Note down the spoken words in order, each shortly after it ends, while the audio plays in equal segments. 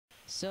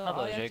So Hello,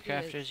 all you have to do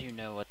is- jcrafters. You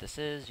know what this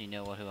is. You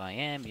know who I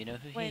am. You know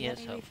who Wait, he let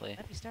is. me Hopefully.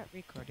 let me start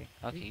recording.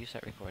 Okay, you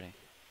start recording.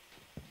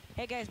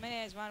 Hey guys, my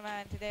name is VideoVodma,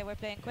 and today we're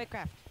playing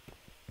Quakecraft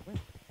with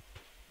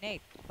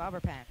Nate,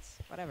 Bobber Pants,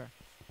 whatever.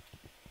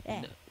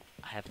 Yeah. No,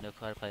 I have no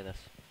clue how to play this.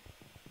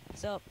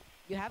 So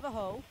you have a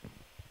hoe,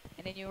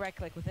 and then you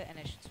right-click with it, and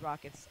it shoots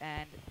rockets,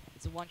 and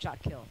it's a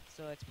one-shot kill.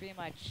 So it's pretty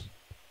much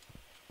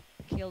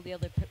kill the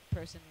other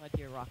person with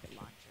your rocket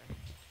launcher.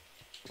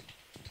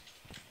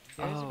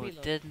 There's a Oh,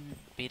 reload. didn't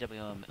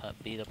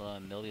BWO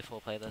and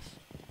Milbyful play this?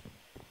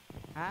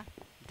 Huh?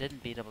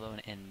 Didn't BWO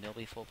and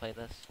Milbyful play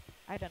this?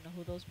 I don't know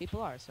who those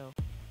people are, so.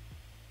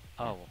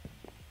 Oh,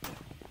 So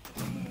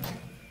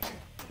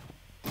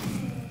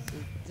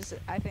this is,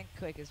 I think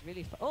Quake is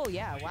really fun. Oh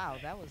yeah, wow,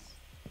 that was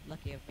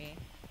lucky of me.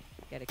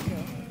 Get a kill.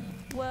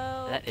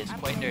 Whoa. that is I'm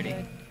quite so dirty.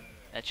 good.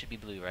 That should be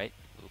blue, right?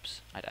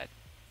 Oops, I died.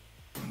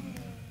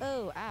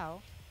 Oh,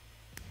 ow.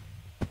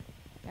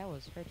 That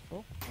was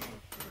hurtful.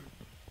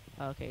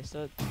 Okay,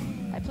 so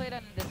I played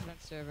on a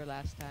different server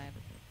last time,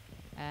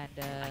 and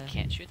I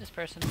can't shoot this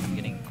person. I'm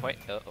getting quite.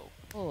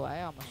 oh,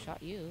 I almost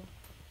shot you.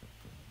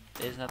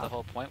 Isn't that the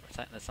whole point?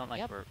 It's not like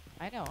Yep. we're.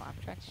 I know, I'm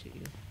trying to shoot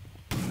you.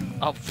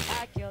 Oh.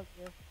 I killed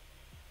you.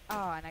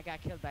 Oh, and I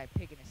got killed by a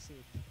pig in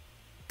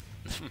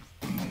a suit.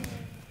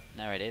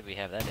 Alright, we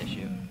have that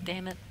issue.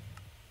 Damn it.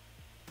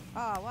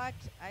 Oh, what?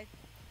 I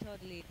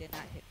totally did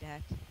not hit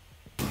that.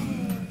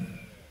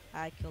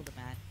 I killed a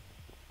man.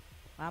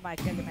 Mama, I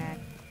killed a man.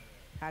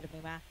 Pardon me,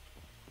 ma.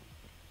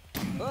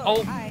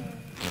 Oh! Hi.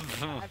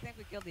 I think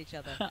we killed each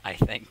other. I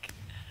think.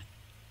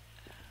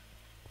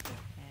 And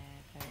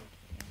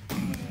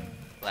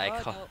Lag.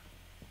 oh, no.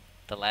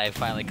 The lag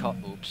finally caught.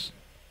 Oops.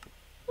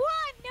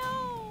 What?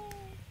 No!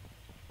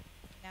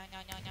 No.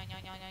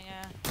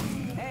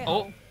 Hey,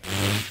 Oh!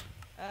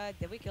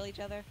 did we kill each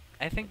other?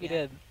 I think we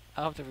Yeah. did.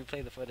 I'll have to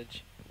replay the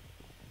footage.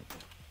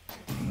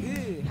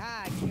 Ooh,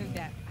 ha, I killed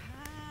that.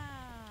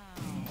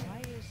 Ow, why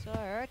are you so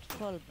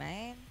hurtful,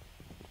 man?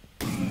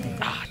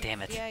 Ah,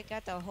 damn it. See, I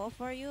got the hole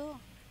for you.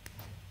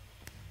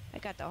 I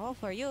got the hole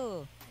for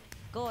you.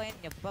 Go in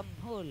your bum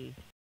hole.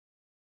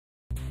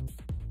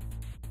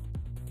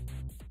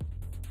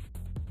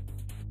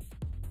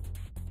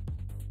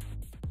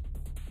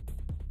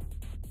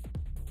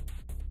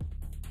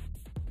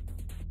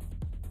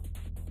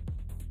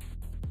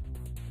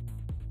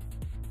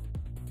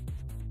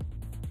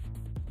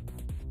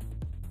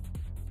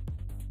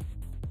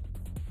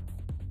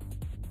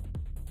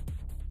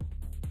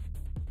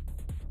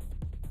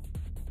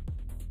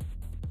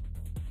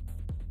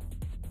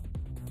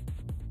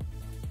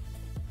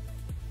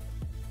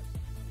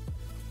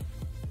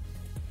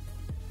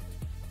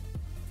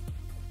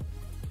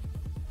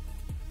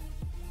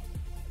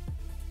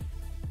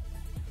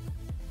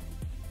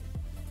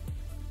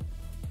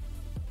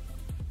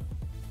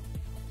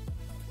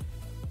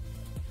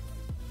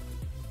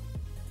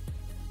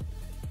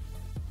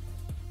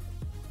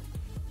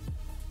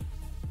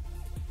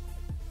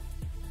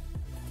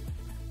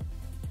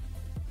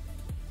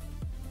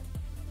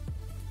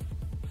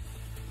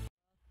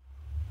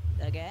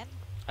 Again?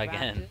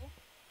 Again. Round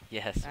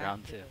Yes, two?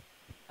 round two.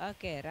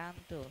 Okay, round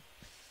two.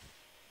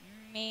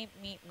 Me.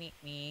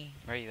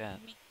 Where are you at?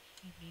 Me.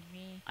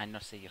 I no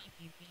see you.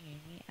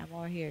 Me. I'm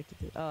over here to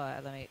do. Oh,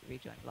 let me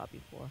rejoin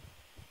lobby 4.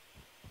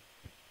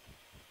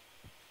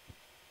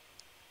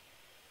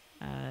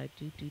 Alright,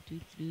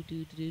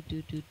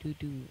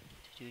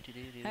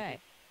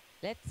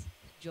 let's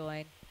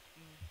join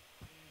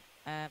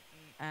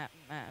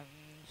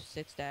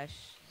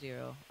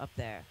 6-0 up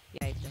there.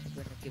 Yeah, it's just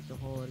gonna give the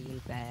whole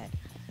little bad.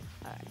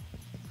 Alright.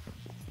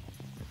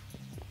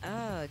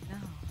 Oh, no.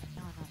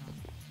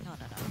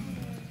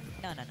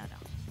 No.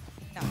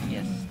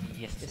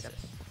 Yes.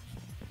 Disapprove.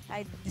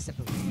 I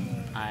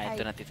disapprove. I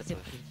do not disapprove.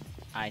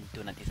 I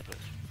do not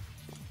disapprove.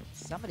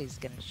 Somebody's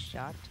getting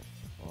shot.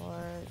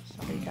 Or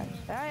somebody got.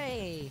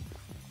 Hey!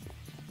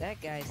 That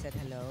guy said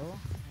hello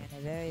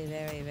in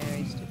a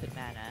very stupid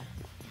manner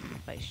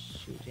by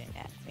shooting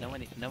at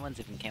me. No one's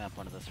even came up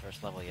onto this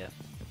first level yet.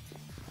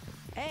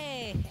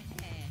 Hey!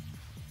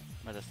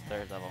 Or this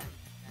third level.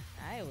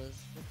 I was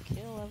the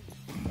kill of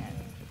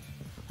death.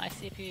 I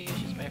CPU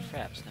uses by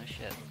fraps. No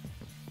shit.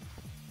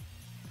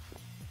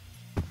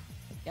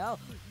 Yo!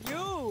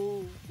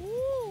 You!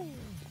 Woo!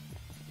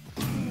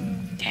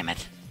 Damn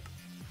it.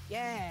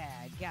 Yeah!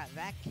 I got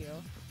that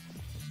kill.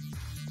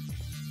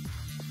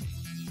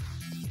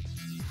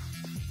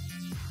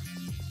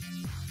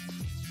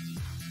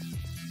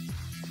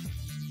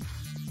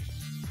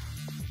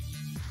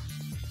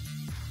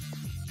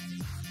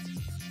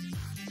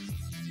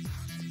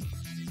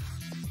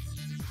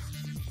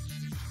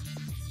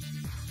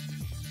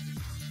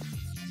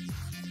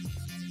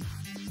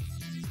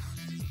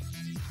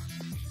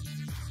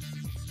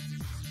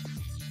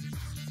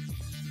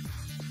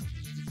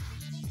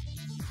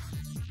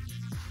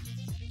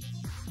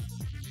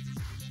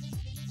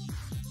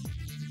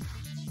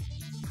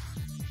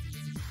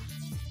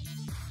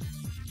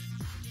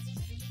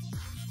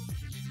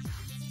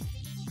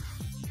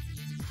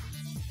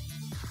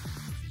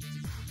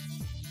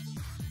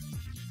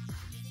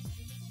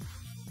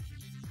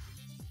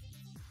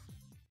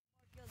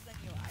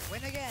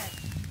 And again.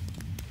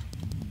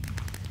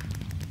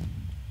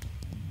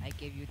 I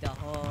give you the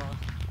whole.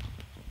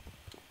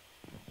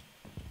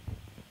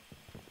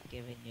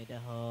 Giving you the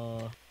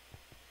whole.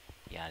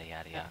 Yada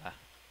yada yada.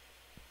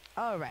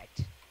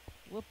 Alright.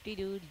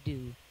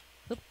 Whoop-de-doo-doo.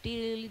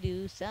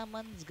 Whoop-de-doo-doo.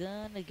 Someone's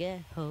gonna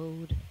get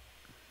hoed.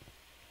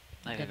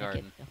 Like a Gonna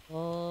garden. get the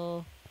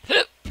hole.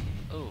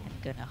 Ooh.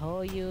 I'm gonna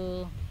hoe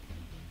you.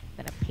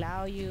 I'm gonna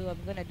plow you. I'm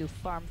gonna do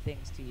farm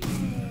things to you.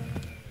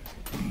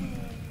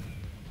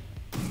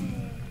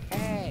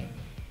 Hey!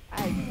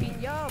 I beat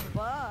your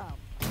bum!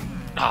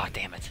 Oh,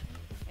 damn it.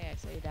 Hey,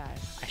 so you die.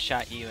 I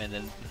shot you and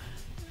then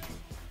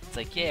it's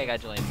like, yeah, I got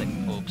Julian. It's like,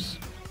 oops.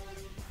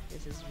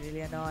 This is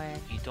really annoying.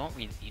 You don't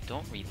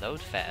reload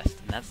fast,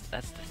 and that's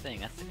the thing.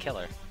 That's the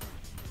killer.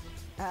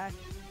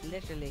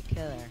 Literally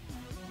killer.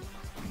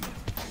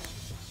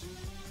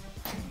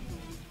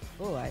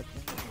 Oh, I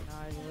think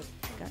I would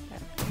got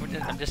that.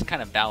 I'm just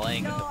kind of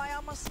balleting. No, With I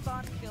almost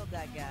spawn killed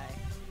that guy.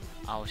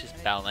 I was just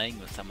balleting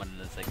with someone,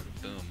 and it's like,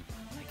 boom.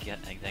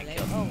 I then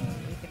killed. Oh,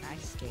 we can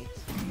ice skate.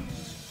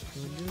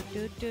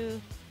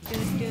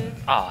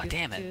 Oh,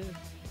 damn it.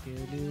 You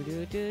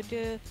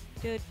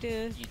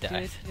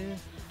died.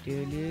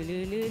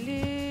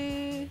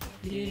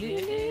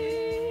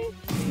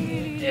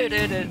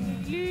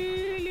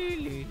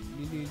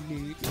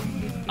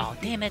 Oh,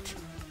 damn it.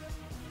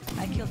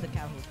 I killed the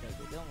cow who killed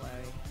you, don't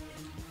worry.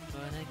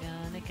 Put a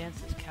gun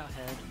against this cow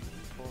head.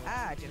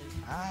 Just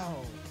cow.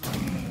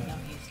 No,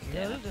 he's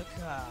Kill dead. the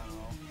cow.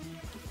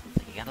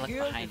 You gotta look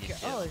Kill behind the you, cow.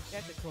 too. Oh,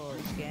 that's a cool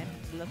skin.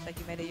 It looks like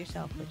you made it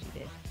yourself, but you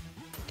did.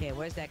 Okay,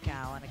 where's that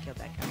cow? I wanna kill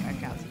that cow. That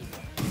cow's evil.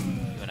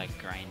 You wanna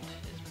grind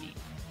his meat.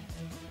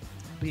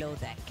 Blow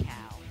that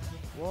cow.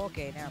 Well,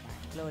 okay, never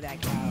mind. Blow that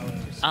cow to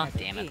Oh, sniper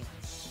damn it.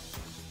 beans.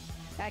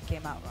 That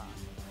came out wrong.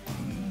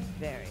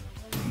 Very.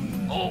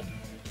 Oh!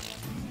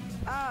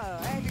 Oh,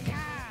 there's a cow!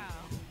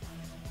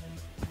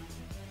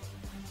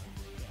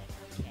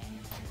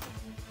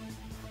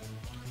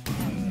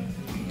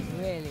 That's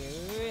really,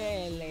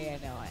 really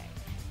annoying.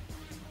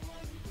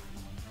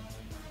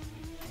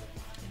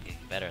 I'm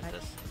getting better at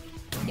this.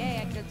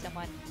 Yay, I killed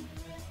someone.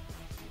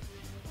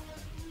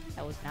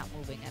 That was not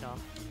moving at all.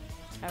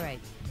 Alright.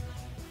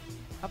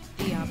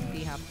 Hoppity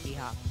hoppity hoppity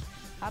hop.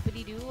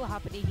 Hoppity doo,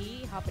 hoppity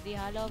hee, hoppity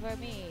all over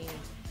me.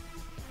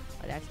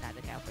 Oh, that's not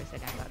the cow for a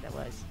second. I thought that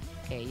was.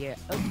 Okay, you're.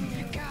 Oh,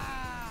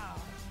 cow!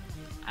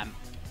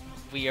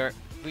 We are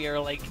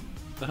like,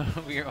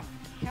 we are.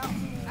 Cow!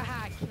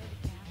 Aha! I killed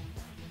the cow.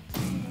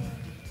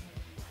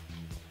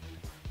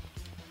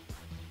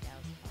 That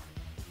was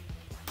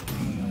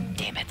fun.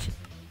 Damn it.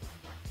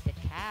 The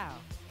cow.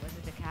 Was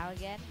it the cow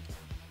again?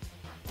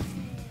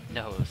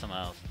 No, it was someone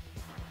else.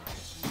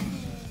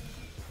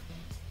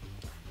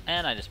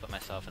 And I just put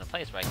myself in a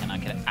place where I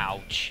cannot get.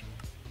 Ouch.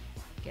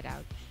 Get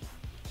out.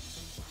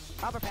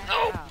 Hopper pass.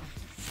 Oh! Ow.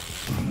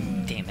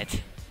 Damn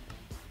it.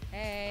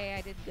 Hey,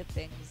 I did good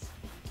things.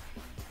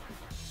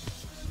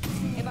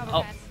 Hey, Bobber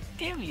Oh, Pants.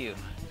 damn you.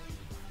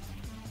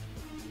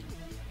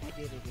 I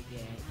did it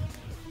again.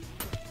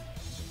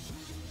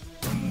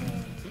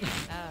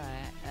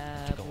 Alright,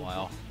 Took a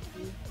while.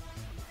 The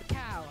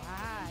cow.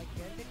 Aha, I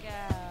killed the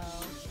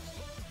cow.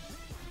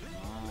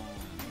 Oh,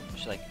 you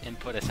should like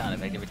input a sound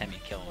effect every time you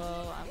kill him.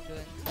 Well, I'm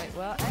doing quite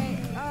well. Hey,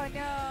 oh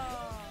no!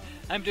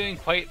 I'm doing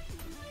quite.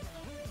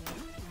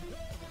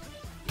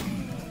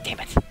 Damn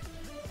it.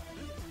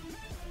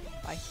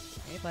 Bye.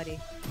 Hey, buddy.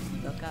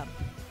 Look up.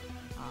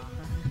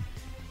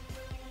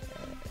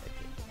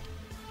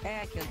 Hey,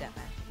 I killed that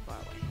man from far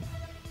away.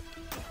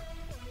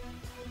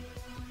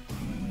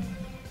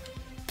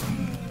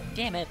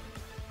 Damn it.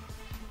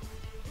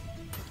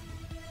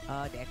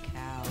 Oh, that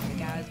cow. The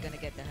cow is gonna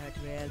get the hurt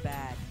real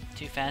bad.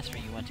 Too fast for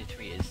you. 1, 2,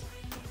 3 is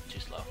too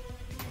slow.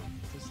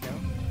 Too slow?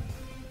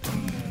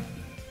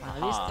 Well,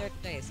 at least third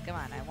place. Come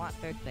on, I want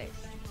third place.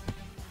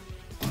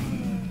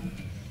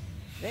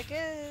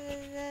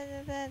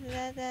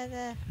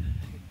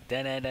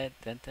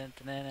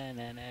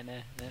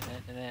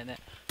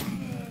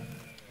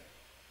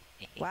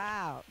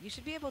 Wow, you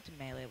should be able to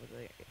melee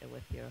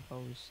with your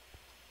hose.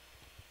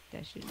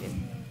 That should do.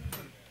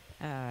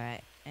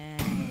 Alright,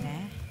 and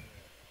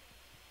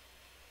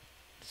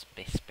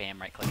Spam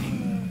right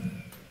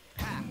clicking.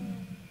 ha!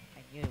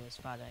 I knew it was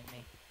following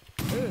me.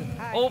 Ooh,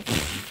 hi. Oh!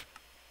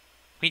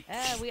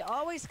 We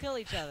always kill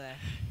each other.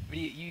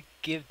 You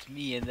gived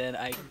me and then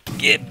I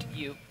gibbed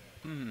you.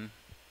 Hmm.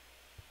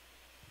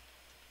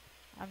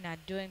 I'm not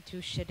doing too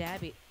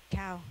shadabby.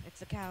 Cow,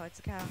 it's a cow, it's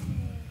a cow.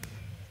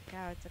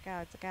 Cow, it's a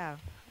cow, it's a cow.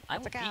 I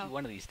It's will a cow. beat you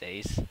one of these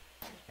days.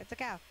 It's a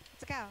cow,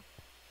 it's a cow.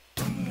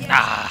 Yes!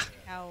 Ah!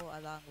 Cow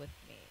along with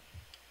me.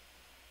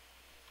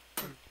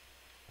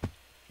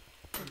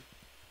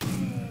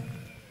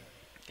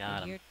 Got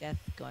I him. hear death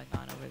going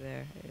on over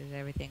there. Is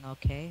everything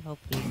okay?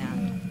 Hopefully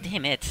not.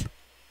 Damn it.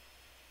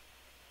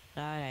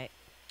 Alright.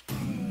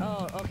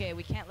 Oh, okay,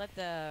 we can't let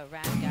the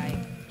rat guy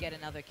get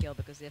another kill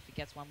because if he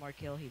gets one more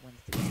kill, he wins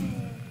the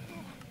game.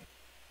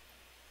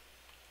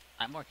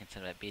 I'm more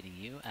concerned about beating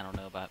you. I don't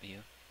know about you.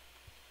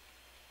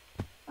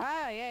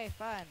 Ah, yay,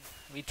 fun.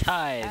 We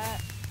tied.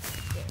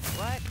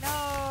 What?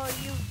 No,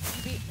 you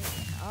beat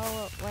me.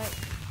 Oh,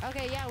 what?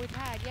 Okay, yeah, we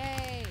tied.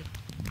 Yay!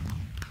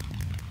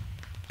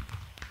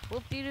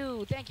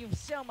 Whoop-de-doo. Thank you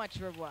so much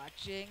for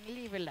watching.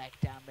 Leave a like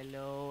down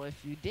below if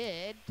you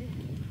did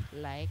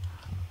like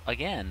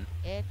Again.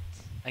 it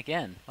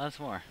Again. Once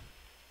more.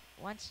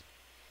 once.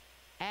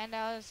 And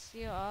I'll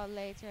see you all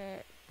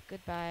later.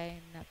 Goodbye,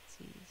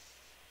 Nazis.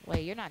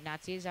 Wait, you're not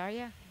Nazis, are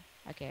you?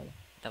 Okay.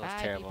 That was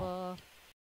Bye, terrible. people.